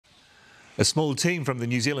A small team from the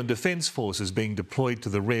New Zealand Defence Force is being deployed to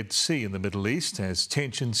the Red Sea in the Middle East as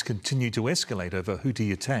tensions continue to escalate over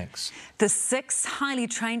Houthi attacks. The 6 highly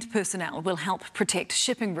trained personnel will help protect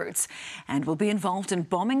shipping routes and will be involved in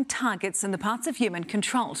bombing targets in the parts of Yemen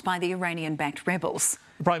controlled by the Iranian-backed rebels.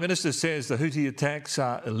 The Prime Minister says the Houthi attacks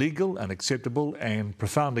are illegal, unacceptable and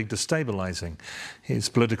profoundly destabilising. Here's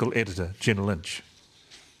political editor Jenna Lynch.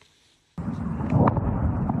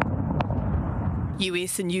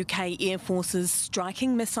 US and UK air forces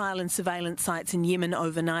striking missile and surveillance sites in Yemen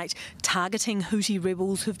overnight, targeting Houthi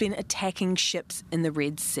rebels who've been attacking ships in the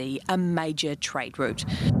Red Sea, a major trade route.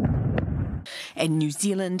 And New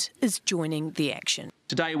Zealand is joining the action.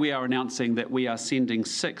 Today we are announcing that we are sending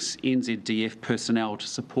 6 NZDF personnel to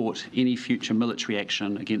support any future military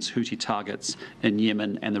action against Houthi targets in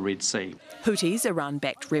Yemen and the Red Sea. Houthis,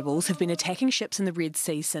 Iran-backed rebels, have been attacking ships in the Red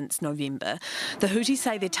Sea since November. The Houthis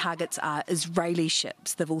say their targets are Israeli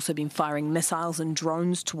ships. They've also been firing missiles and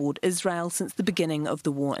drones toward Israel since the beginning of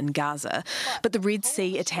the war in Gaza. But the Red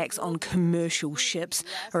Sea attacks on commercial ships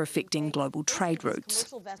are affecting global trade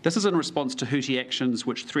routes. This is in response to Houthi actions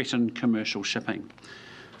which threaten commercial shipping.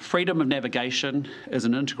 Freedom of navigation is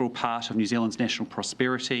an integral part of New Zealand's national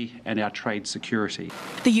prosperity and our trade security.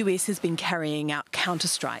 The US has been carrying out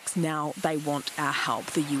counterstrikes. Now they want our help,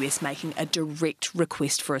 the US making a direct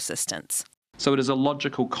request for assistance. So it is a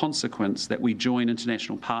logical consequence that we join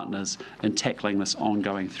international partners in tackling this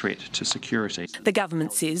ongoing threat to security. The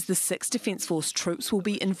government says the 6 Defence Force troops will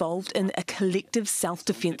be involved in a collective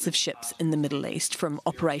self-defence of ships in the Middle East from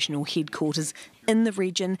operational headquarters in the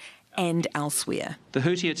region and elsewhere. The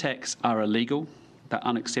Houthi attacks are illegal, they're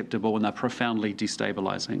unacceptable and they're profoundly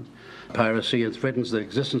destabilising. Piracy threatens the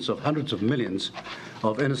existence of hundreds of millions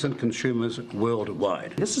of innocent consumers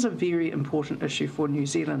worldwide. This is a very important issue for New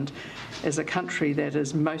Zealand as a country that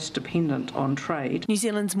is most dependent on trade. New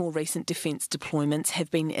Zealand's more recent defence deployments have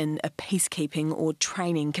been in a peacekeeping or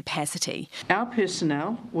training capacity. Our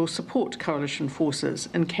personnel will support coalition forces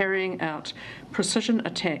in carrying out precision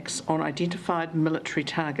attacks on identified military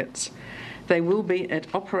targets. They will be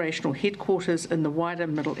at operational headquarters in the wider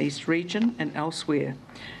Middle East region and elsewhere,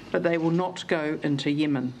 but they will not go into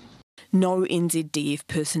Yemen. No NZDF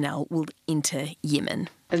personnel will enter Yemen.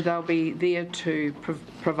 And they'll be there to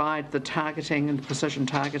provide the targeting and precision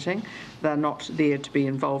targeting. They're not there to be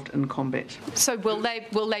involved in combat. So will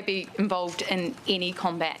they be involved in any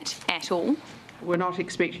combat at all? We're not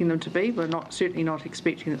expecting them to be. We're certainly not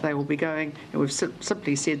expecting that they will be going. And we've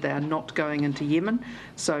simply said they are not going into Yemen,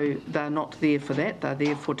 so they're not there for that. They're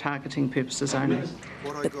there for targeting purposes only.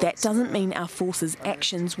 But that doesn't mean our forces'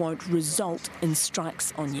 actions won't result in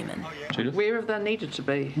strikes on Yemen. Wherever they're needed to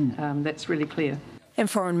be, that's really clear. And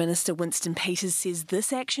Foreign Minister Winston Peters says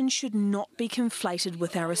this action should not be conflated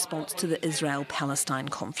with our response to the Israel-Palestine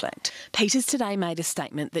conflict. Peters today made a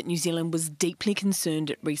statement that New Zealand was deeply concerned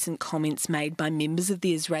at recent comments made by members of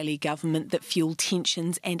the Israeli government that fuel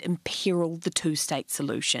tensions and imperil the two-state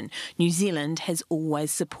solution. New Zealand has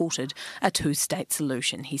always supported a two-state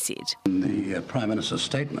solution, he said. The Prime Minister's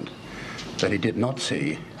statement that he did not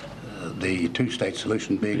see the two-state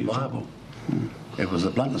solution being viable. It was the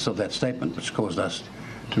bluntness of that statement which caused us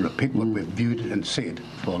to repeat what we've viewed and said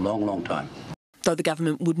for a long, long time. Though the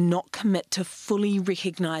government would not commit to fully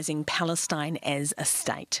recognising Palestine as a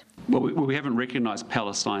state. Well, we haven't recognised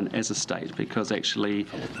Palestine as a state because actually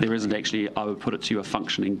there isn't actually, I would put it to you, a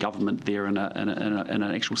functioning government there and an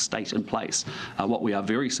actual state in place. What we are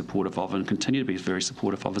very supportive of and continue to be very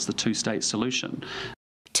supportive of is the two-state solution.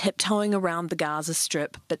 Tiptoeing around the Gaza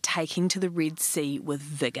Strip but taking to the Red Sea with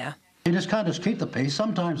vigour. You just can't just keep the peace.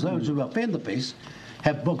 Sometimes those who offend the peace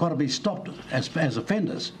have got to be stopped as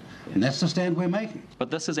offenders. And that's the stand we're making. But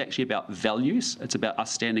this is actually about values. It's about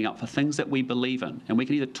us standing up for things that we believe in. And we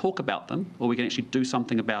can either talk about them or we can actually do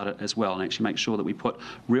something about it as well and actually make sure that we put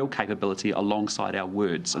real capability alongside our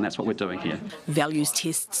words. And that's what we're doing here. Values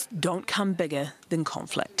tests don't come bigger than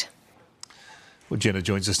conflict. Well, Jenna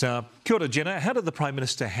joins us now. Kia ora, Jenna. How did the Prime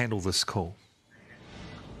Minister handle this call?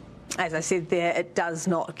 As I said there, it does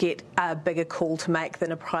not get a bigger call to make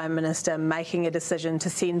than a Prime Minister making a decision to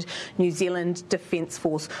send New Zealand Defence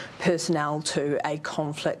Force personnel to a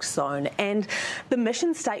conflict zone. And the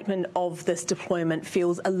mission statement of this deployment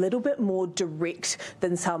feels a little bit more direct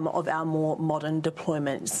than some of our more modern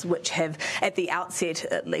deployments, which have, at the outset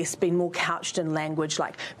at least, been more couched in language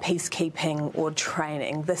like peacekeeping or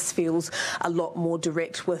training. This feels a lot more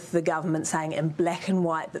direct, with the government saying in black and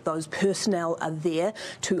white that those personnel are there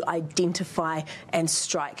to identify and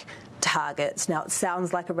strike targets. Now, it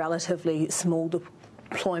sounds like a relatively small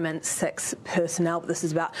deployment, 6 personnel. But this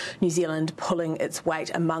is about New Zealand pulling its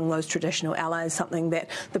weight among those traditional allies, something that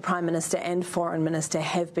the Prime Minister and Foreign Minister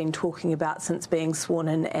have been talking about since being sworn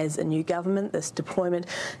in as a new government. This deployment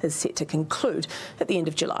is set to conclude at the end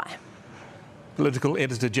of July. Political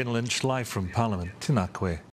editor Jen Lynch live from Parliament. Tēnā koe.